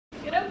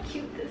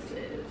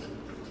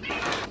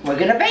we're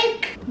gonna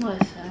bake.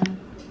 Listen.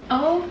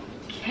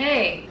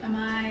 Okay.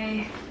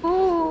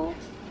 Ooh.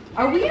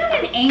 Are we on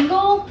an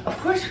angle? Of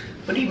course.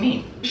 What do you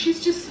mean?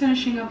 She's just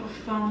finishing up a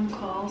phone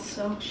call,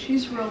 so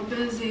she's real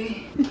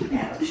busy.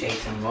 That'll shake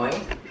some Roy.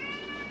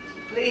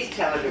 Please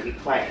tell her to be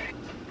quiet.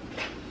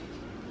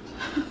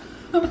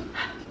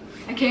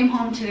 I came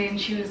home today and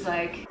she was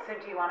like, so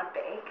do you want to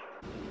bake?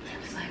 I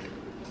was like,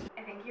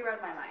 I think you read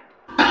my mind.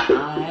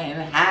 I'm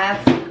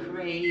half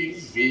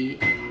crazy,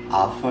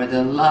 all for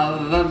the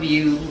love of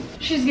you.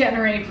 She's getting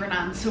her apron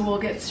on, so we'll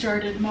get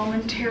started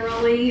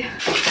momentarily.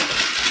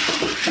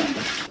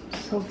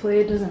 Hopefully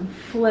it doesn't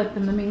flip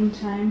in the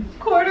meantime.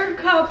 1/4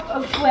 cup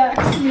of flax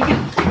meal.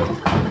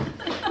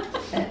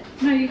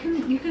 No, you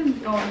can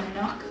go in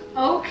the nook.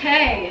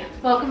 Okay,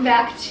 welcome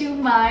back to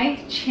my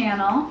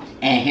channel.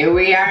 And here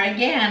we are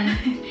again.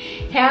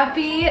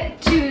 Happy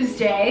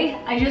Tuesday.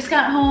 I just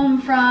got home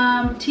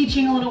from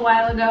teaching a little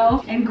while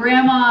ago and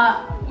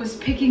Grandma was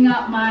picking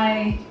up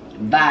my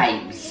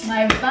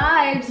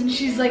vibes, and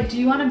she's like, do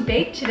you want to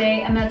bake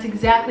today? And that's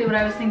exactly what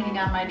I was thinking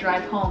on my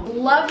drive home.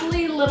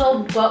 Lovely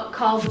little book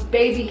called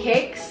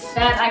Babycakes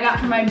that I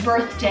got for my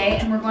birthday,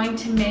 and we're going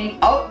to make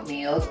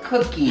oatmeal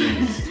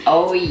cookies.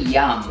 Oh,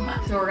 yum.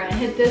 So we're gonna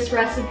hit this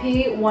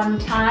recipe one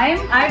time.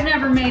 I've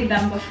never made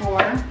them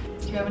before.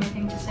 Do you have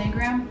anything to say,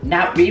 Graham?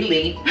 Not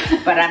really,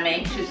 but I'm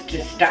anxious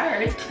to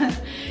start.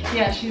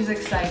 Yeah, she's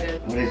excited.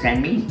 What does that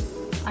mean?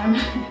 I'm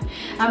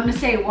gonna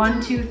say 1,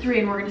 2, 3,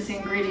 and we're gonna say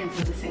ingredients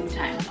at the same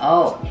time.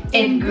 Oh,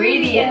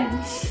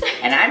 ingredients.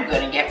 And I'm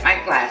gonna get my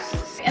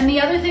glasses. And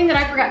the other thing that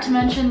I forgot to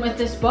mention with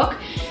this book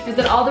is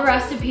that all the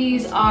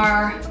recipes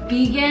are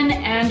vegan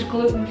and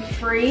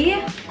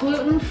gluten-free.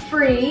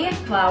 Gluten-free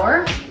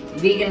flour.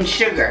 Vegan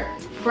sugar.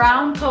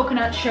 Brown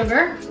coconut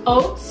sugar.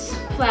 Oats.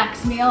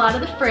 Flax meal out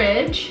of the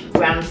fridge.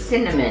 Ground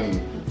cinnamon.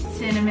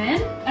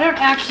 Cinnamon. I don't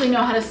actually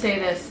know how to say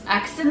this.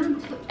 I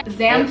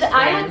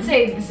would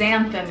say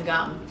xanthan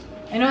gum.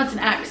 I know it's an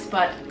X,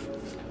 but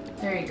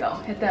there you go.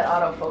 Hit that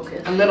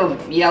autofocus. A little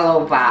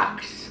yellow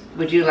box.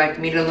 Would you like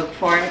me to look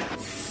for it?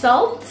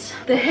 Salt,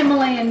 the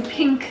Himalayan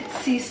pink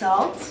sea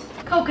salt,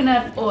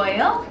 coconut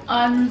oil,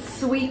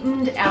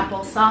 unsweetened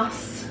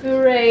applesauce,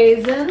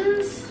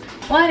 raisins.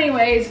 Well,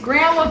 anyways,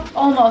 Grandma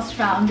almost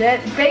found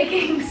it.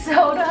 Baking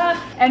soda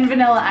and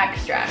vanilla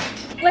extract.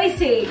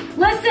 Lacey,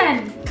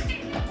 listen.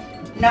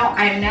 No,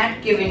 I'm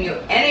not giving you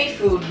any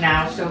food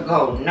now, so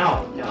go.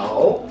 No,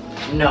 no,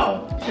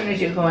 no. As soon as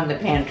you go in the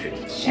pantry.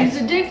 She's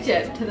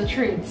addicted to the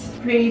treats.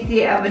 Preheat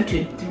the oven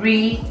to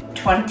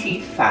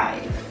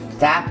 325.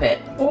 Stop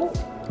it. Oh.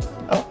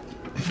 Oh.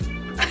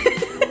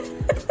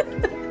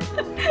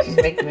 She's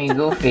making me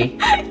goofy.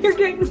 You're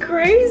getting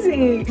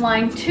crazy.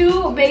 Line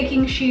 2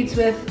 baking sheets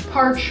with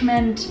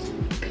parchment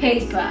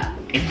paper.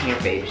 In here,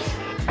 babes.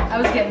 I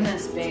was getting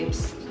this,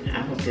 babes.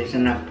 I hope there's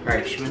enough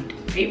parchment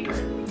paper.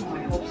 Oh,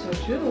 I hope so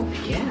too.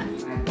 Yeah,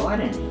 I bought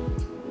any.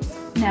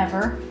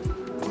 Never.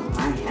 Well,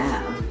 I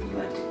have,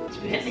 but it's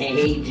been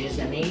ages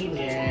and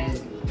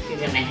ages. You're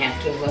gonna have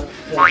to look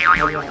good. I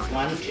don't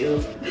want to.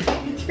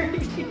 It's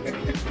right here.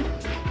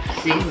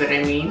 See what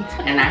I mean?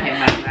 And I have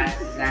my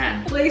glasses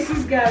on.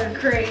 Lacey's got her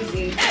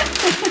crazy.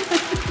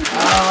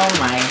 Oh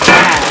my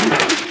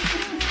God.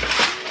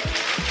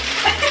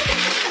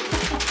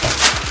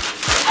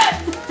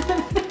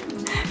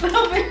 A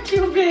little bit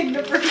too big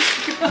the first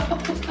go.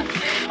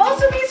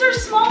 Also, these are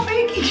small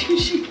baking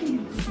sheets.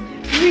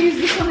 Do we use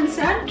this one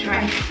instead?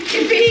 Try.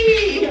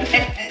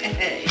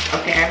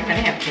 Okay, I'm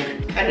gonna have to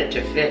cut it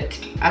to fit.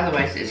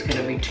 Otherwise, it's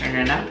gonna be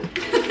turning up.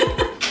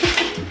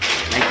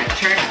 Like a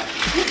turnip.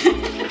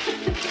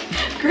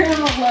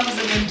 Grandma loves a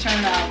good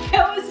turnout.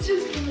 That was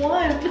just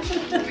one.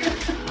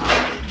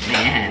 Oh,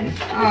 man.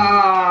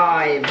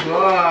 Oh,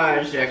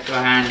 Boże,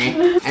 kochani.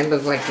 I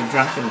look like a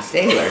drunken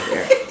sailor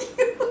here.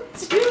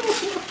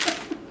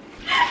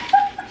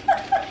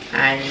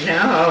 I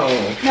know.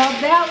 Now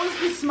that was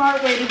the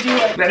smart way to do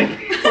it. Better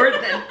be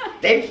worth it.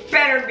 They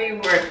better be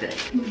worth it.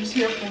 I'm just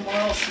here for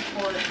moral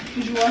support.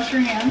 Did you wash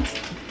your hands?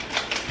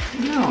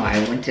 No, I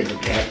went to the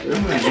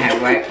bathroom and I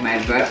wiped my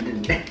butt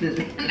and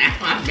now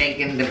I'm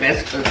making the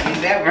best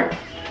cookies ever.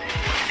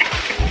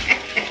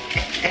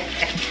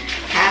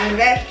 How does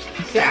that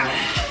sound?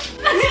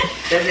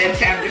 Does that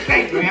sound just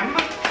like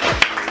Grandma?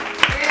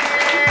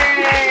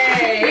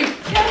 Yay!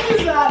 Get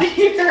us out of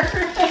here.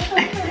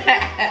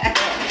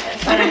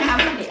 But how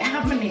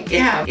many?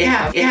 Yeah.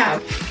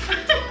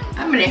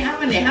 How many? How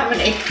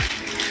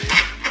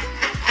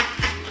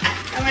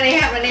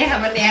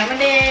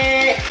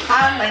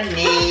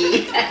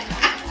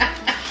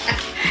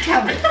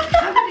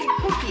many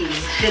cookies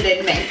did it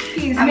make?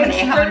 How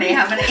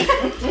many?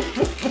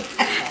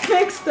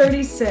 Makes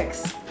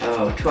 36.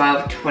 Oh,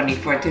 12,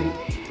 24, 30.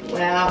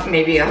 Well,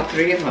 maybe all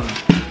 3 of them.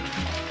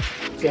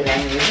 Did I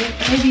need it?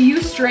 Maybe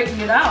you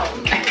straightened it out.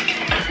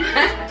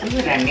 See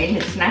what I mean?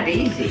 It's not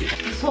easy.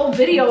 This whole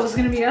video is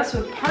going to be us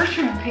with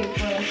parchment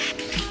paper.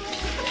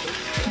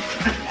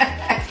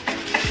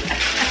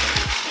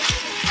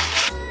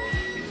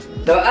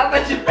 The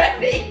oven's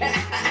ready.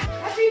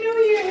 Happy New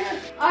Year.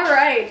 All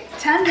right,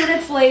 10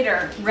 minutes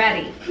later,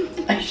 ready.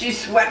 She's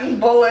sweating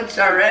bullets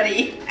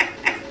already.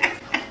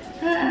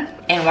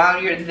 And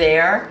while you're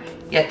there,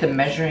 get the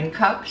measuring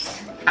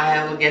cups.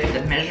 I will get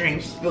the measuring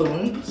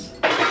spoons.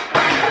 The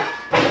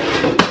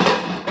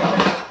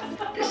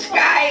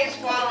sky is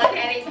falling,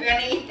 Henny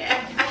Penny.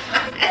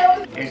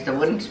 There's the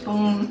wooden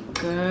spoon.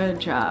 Good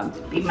job.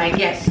 Be my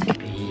guest.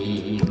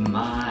 Be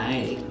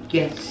my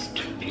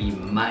guest. Be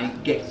my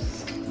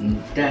guest.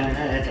 Da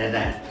da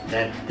da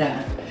da da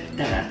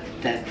da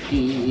da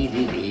dee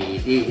dee dee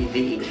dee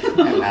dee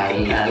la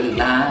la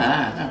la.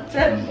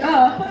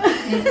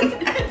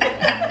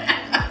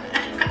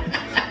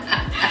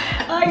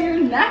 Oh, your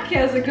neck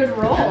has a good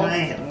roll.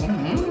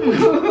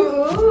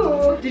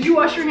 Did you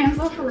wash your hands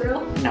though, for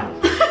real? No.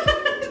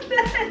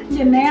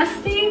 You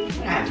nasty?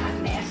 I'm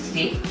not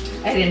nasty.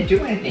 I didn't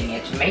do anything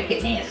yet to make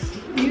it nasty.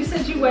 You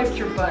said you wiped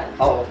your butt.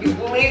 Oh, you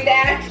believe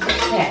that?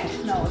 What's that?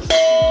 No.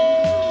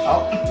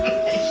 Oh,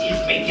 she's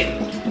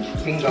making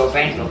bingo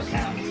bango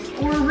sounds.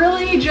 We're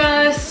really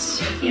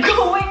just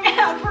going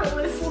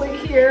effortlessly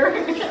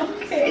here.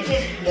 Okay. It's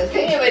just, the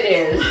thing of it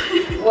is,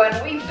 when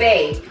we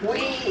bake,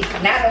 we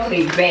not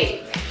only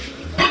bake,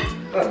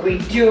 but we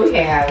do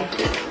have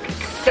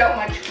so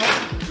much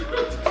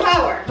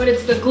flour. But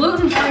it's the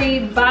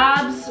gluten-free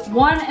Bob's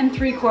 1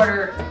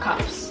 3/4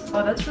 cups.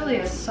 Oh, that's really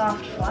a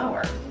soft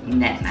flour. Isn't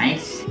that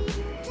nice?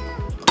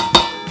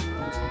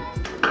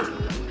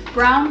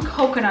 Brown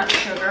coconut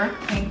sugar.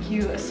 Thank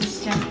you,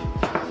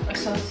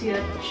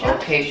 associate chef.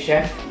 Okay,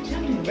 chef.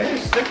 You're very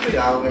slippery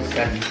all of a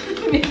sudden.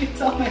 Maybe it's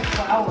all my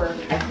flour.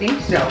 I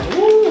think so.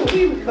 Ooh,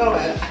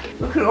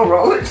 we're gonna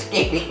roller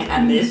skating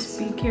on this.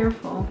 Be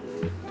careful.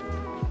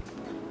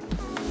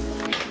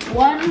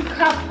 1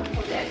 cup.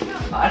 Oh, that's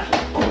not much.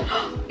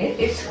 It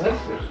is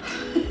slippery.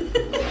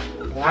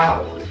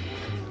 Wow.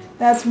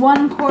 That's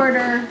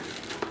 1/4.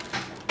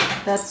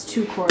 That's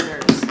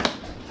 2/4.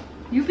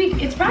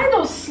 It's probably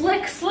those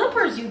slick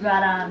slippers you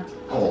got on.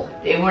 Oh,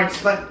 they weren't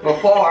slick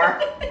before.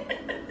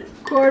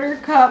 1/4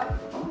 cup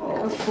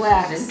Oh, of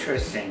flax. that's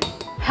interesting.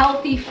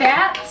 Healthy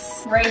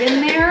fats right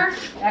in there.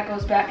 That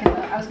goes back in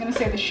the, I was gonna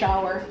say the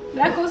shower.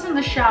 That goes in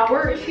the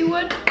shower, if you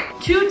would.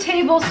 2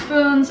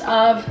 tablespoons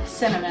of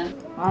cinnamon.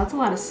 Wow, that's a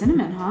lot of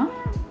cinnamon, huh?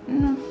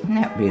 No,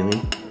 not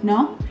really.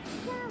 No?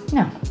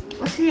 No.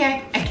 Well, see,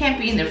 I can't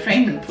be in the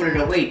frame and put it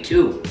away,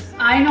 too.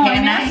 I know, Can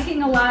I'm I?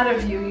 asking a lot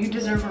of you. You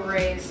deserve a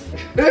raise.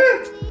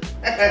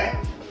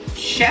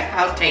 Chef,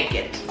 I'll take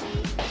it.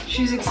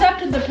 She's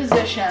accepted the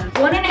position.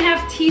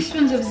 1½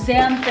 teaspoons of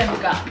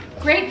xanthan gum.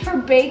 Great for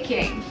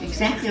baking.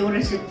 Exactly what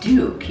does it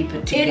do? Keep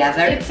it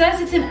together? It says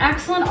it's an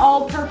excellent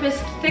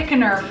all-purpose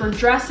thickener for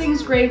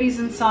dressings, gravies,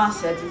 and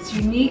sauces. Its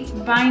unique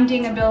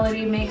binding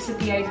ability makes it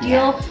the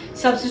ideal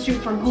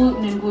substitute for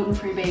gluten in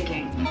gluten-free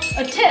baking.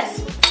 A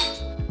tisp.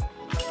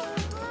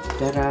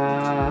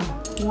 Ta-da.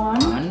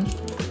 1½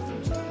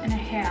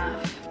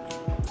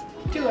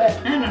 Do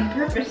it. Not on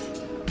purpose.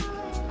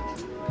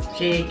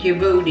 Shake your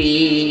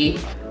booty.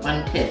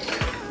 1 tisp.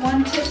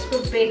 1 tisp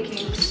of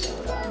baking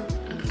soda.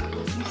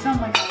 You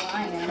sound like a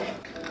lion.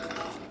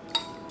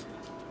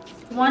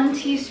 1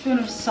 teaspoon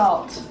of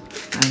salt.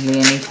 Hardly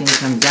anything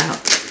comes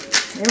out.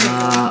 There we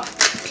go.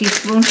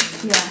 Teaspoon?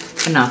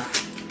 Yeah. Enough.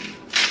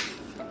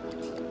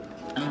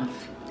 Enough.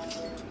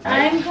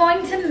 I'm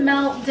going to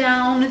melt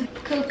down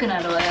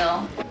coconut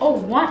oil. Oh,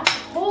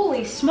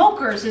 holy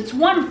smokers, it's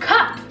 1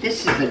 cup.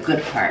 This is the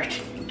good part.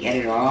 Get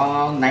it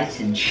all nice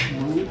and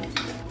smooth.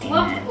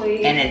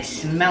 Lovely. And it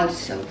smells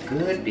so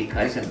good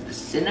because of the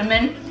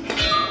cinnamon.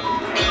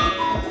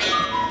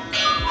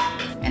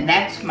 And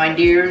that's, my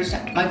dears,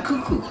 my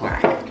cuckoo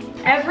clock.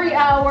 Every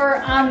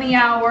hour, on the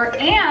hour,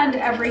 and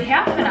every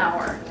half an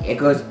hour. It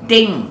goes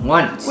ding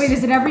once. Wait,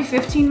 is it every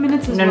 15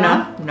 minutes as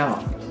well? No.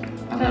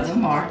 A That's-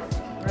 little more.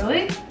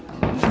 Really?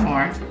 A little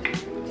more.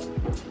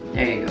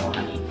 There you go,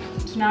 honey.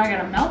 So now I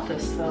gotta melt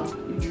this though.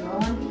 You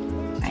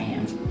drooling? I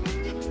am.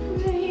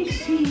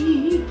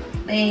 Lacy,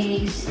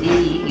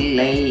 Lacy,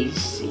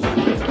 Lacy,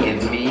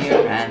 give me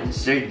your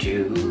answer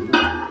too.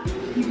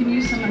 You can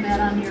use some of that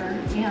on your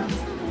hands.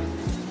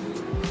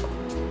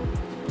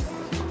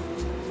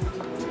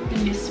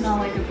 And you smell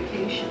like a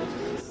vacation.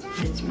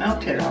 It's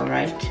melted all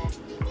right.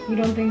 You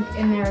don't think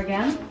in there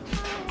again?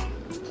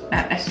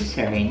 Not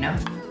necessary, no.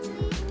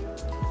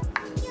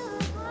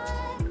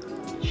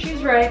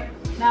 She's right.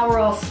 Now we're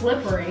all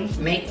slippery.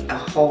 Make a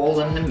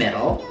hole in the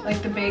middle.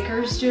 Like the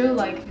bakers do,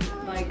 like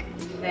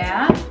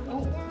that.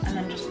 Oh, and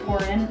then just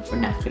pour in. We're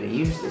not going to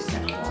use this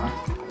anymore.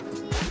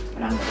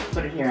 But I'm going to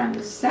put it here on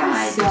the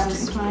side.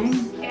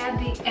 Satisfying. Add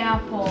the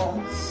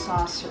apple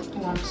sauce.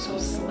 Oh, I'm so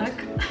slick.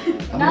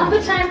 Not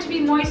the time to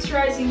be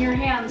moisturizing your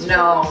hands.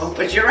 No,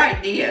 but your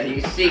idea,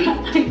 you see.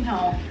 I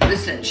know.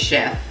 Listen,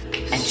 chef.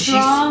 And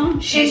Strong,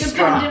 she's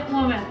independent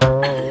strong. woman.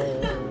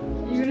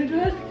 You gonna do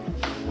it?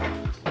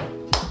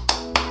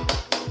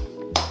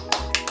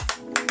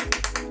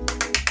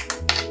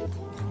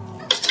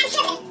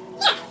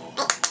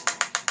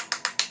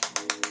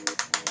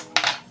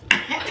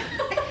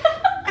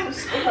 I'm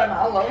slipping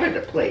all over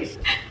the place.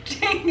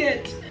 Dang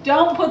it.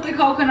 Don't put the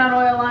coconut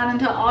oil on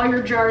until all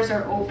your jars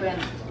are open.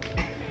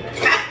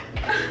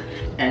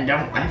 And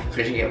don't laugh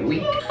because you get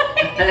weak.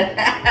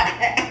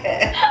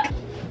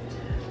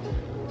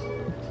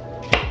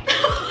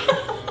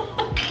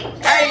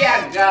 There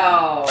you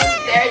go.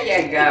 There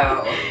you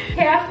go.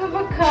 Half of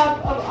a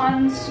cup of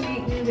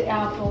unsweetened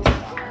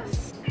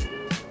applesauce.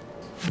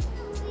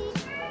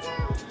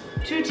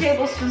 2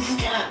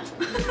 tablespoons.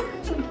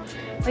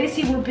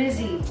 Lacey, we're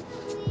busy.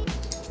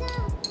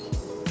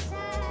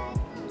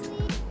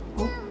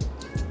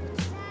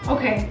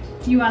 Okay,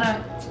 you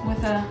wanna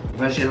with a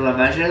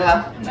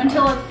Vagilla? No.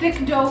 until a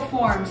thick dough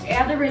forms.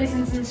 Add the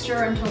raisins and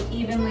stir until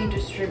evenly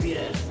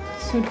distributed.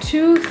 So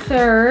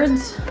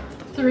 2/3,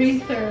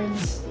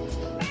 3/3.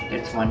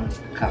 It's 1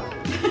 cup.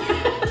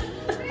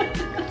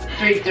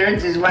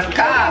 3/3 is 1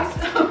 cup.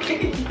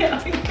 Okay, yeah,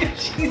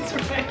 she's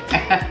right.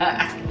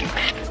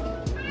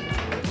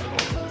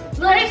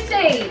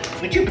 Lacey!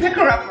 Would you pick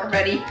her up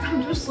already?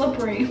 I'm too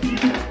slippery.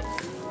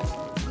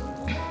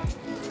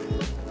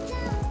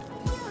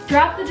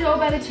 Drop the dough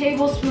by the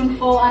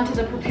tablespoonful onto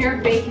the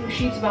prepared baking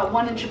sheets about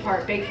 1 inch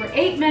apart. Bake for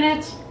 8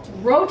 minutes.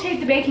 Rotate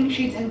the baking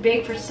sheets and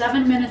bake for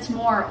 7 minutes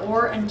more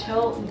or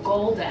until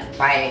golden.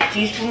 By a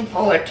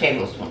teaspoonful or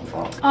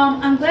tablespoonful?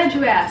 I'm glad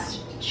you asked,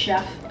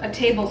 Chef. A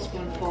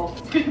tablespoonful.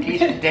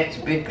 That's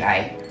a big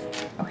guy.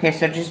 Okay,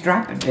 so just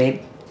drop it,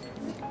 babe.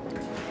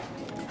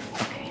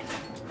 Okay.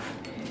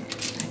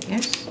 I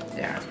guess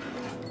there.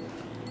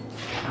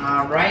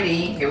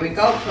 Alrighty, here we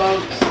go,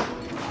 folks.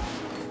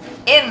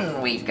 In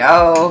we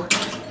go.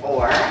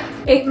 4.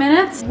 8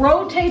 minutes.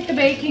 Rotate the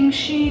baking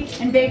sheet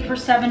and bake for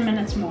 7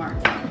 minutes more.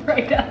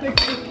 Right on the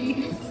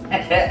cookies.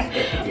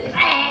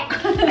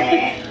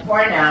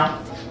 4 now.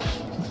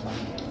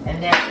 And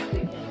then we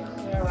can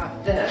clear off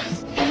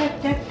this.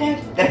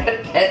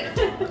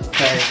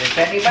 Because if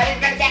anybody's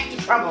gonna get in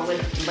trouble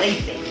with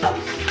Lacey.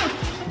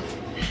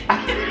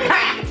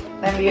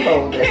 Let me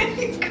hold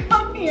it.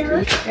 Come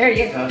here. There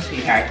you go,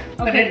 sweetheart.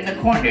 Put Okay. it in the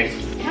corners.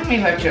 Tell me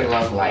about your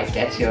love life.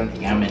 That's the only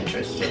thing I'm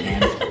interested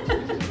in.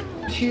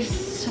 She's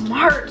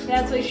smart.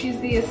 That's why she's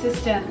the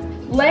assistant.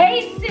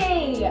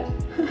 Lacey!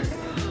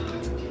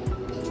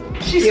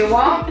 You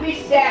won't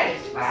be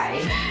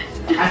satisfied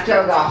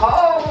until the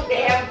whole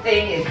damn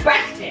thing is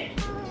busted.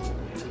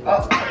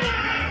 Oh,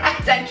 I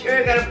thought you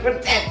were gonna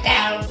put that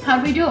down.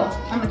 How'd we do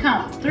on the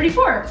count?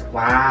 34.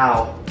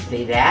 Wow,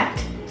 see that?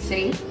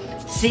 See?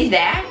 See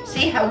that?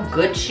 See how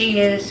good she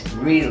is?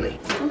 Really?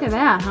 Look at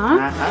that, huh?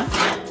 Uh-huh.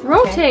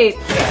 Rotate.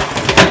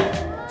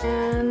 Yeah.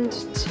 And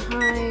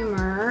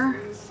timer.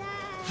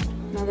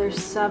 Another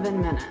 7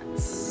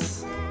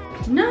 minutes.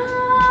 No,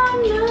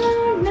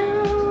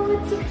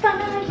 it's a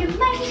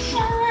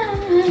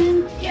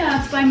violation.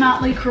 Yeah, it's by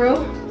Motley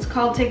Crue. It's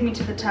called Take Me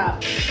to the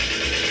Top.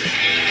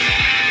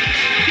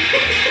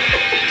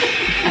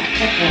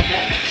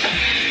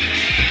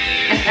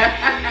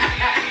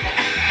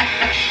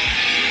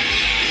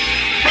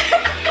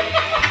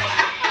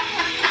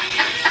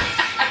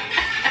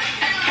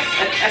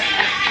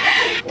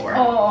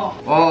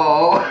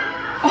 Oh,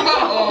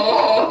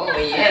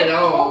 yeah,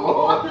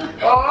 oh.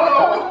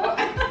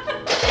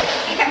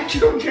 I have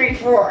 2, 3,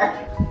 4.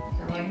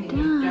 The only thing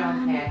you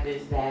don't have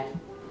is that.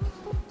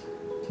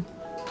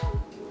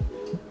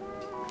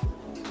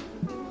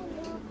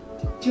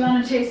 Do you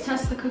want to taste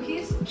test the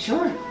cookies?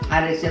 Sure.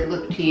 How does it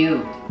look to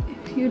you?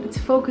 Dude, it's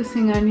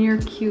focusing on your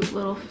cute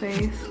little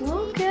face.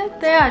 Look at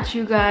that,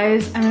 you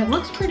guys. And it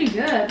looks pretty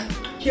good.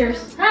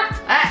 Cheers.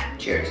 Ah,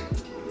 cheers.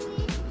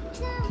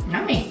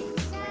 Yummy.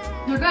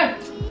 They're good.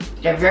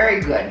 They're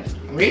very good.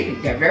 Really,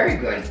 they're very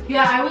good.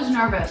 Yeah, I was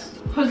nervous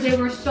because they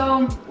were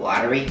so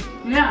Watery.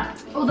 yeah.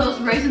 Oh, those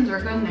raisins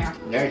are good in there.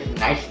 There's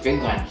nice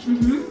big ones.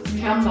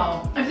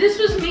 Jumbo. If this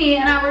was me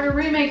and I were to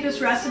remake this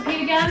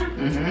recipe again,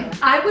 Mm-hmm.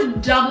 I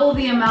would double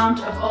the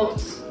amount of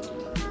oats.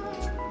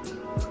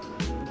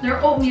 They're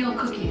oatmeal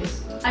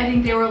cookies. I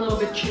think they were a little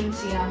bit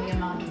chintzy on the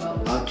amount of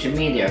oats. Oh, to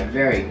me, they're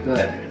very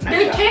good.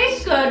 They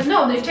taste good.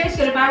 No, they taste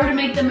good. If I were to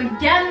make them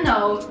again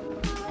though,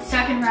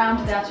 second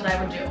round, that's what I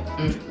would do.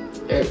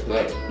 They're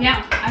good.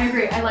 Yeah, I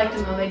agree. I like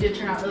them though. They did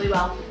turn out really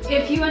well.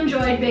 If you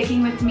enjoyed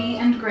baking with me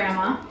and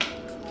Grandma,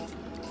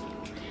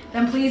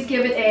 then please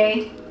give it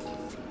a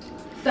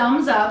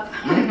thumbs up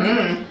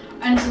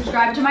and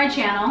subscribe to my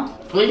channel.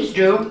 Please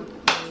do.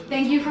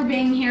 Thank you for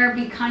being here.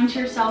 Be kind to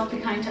yourself, be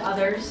kind to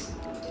others.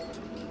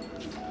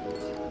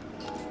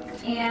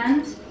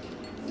 And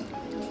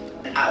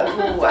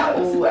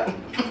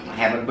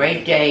have a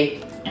great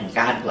day and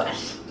God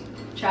bless.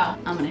 ciao.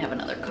 I'm gonna have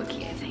another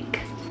cookie, I think.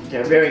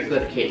 They're very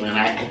good, Caitlin.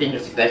 I think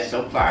it's the best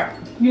so far.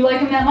 You like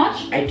them that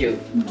much? I do.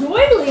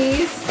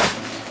 Doilies!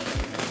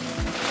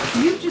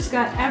 You've just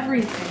got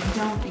everything,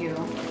 don't you?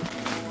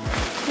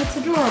 That's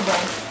adorable.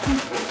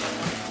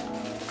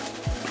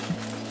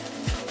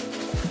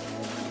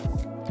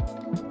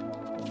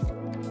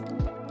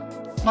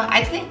 Well,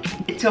 I think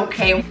it's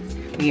okay.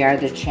 We are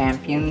the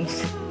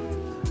champions.